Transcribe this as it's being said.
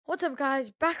What's up, guys?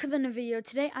 Back with another video.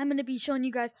 Today I'm going to be showing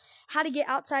you guys how to get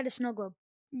outside a snow globe.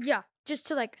 Yeah, just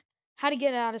to how to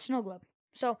get out of snow globe.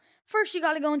 So first you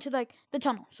got to go into the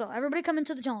tunnel. So everybody come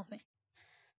into the tunnel with me.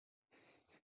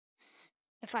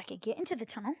 If I could get into the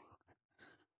tunnel.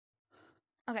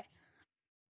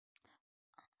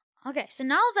 Okay, so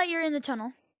now that you're in the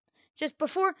tunnel, just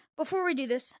before we do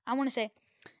this, I want to say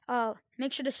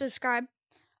make sure to subscribe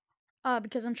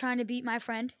because I'm trying to beat my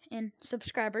friend in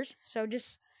subscribers. So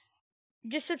just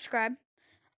subscribe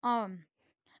and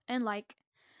like.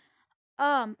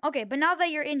 Okay, but now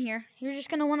that you're in here, you're just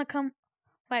gonna want to come,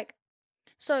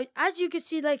 so as you can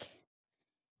see,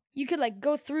 you could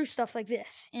go through stuff like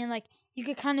this, and you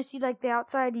could kind of see the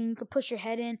outside, and you could push your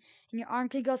head in, and your arm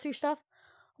could go through stuff.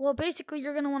 Well, basically,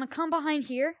 you're gonna want to come behind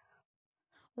here,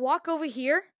 walk over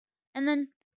here, and then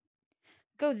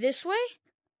go this way,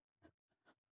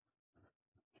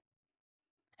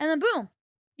 and then boom,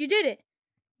 you did it.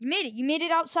 You made it. You made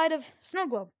it outside of Snow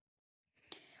Globe.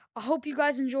 I hope you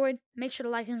guys enjoyed. Make sure to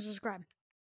like and subscribe.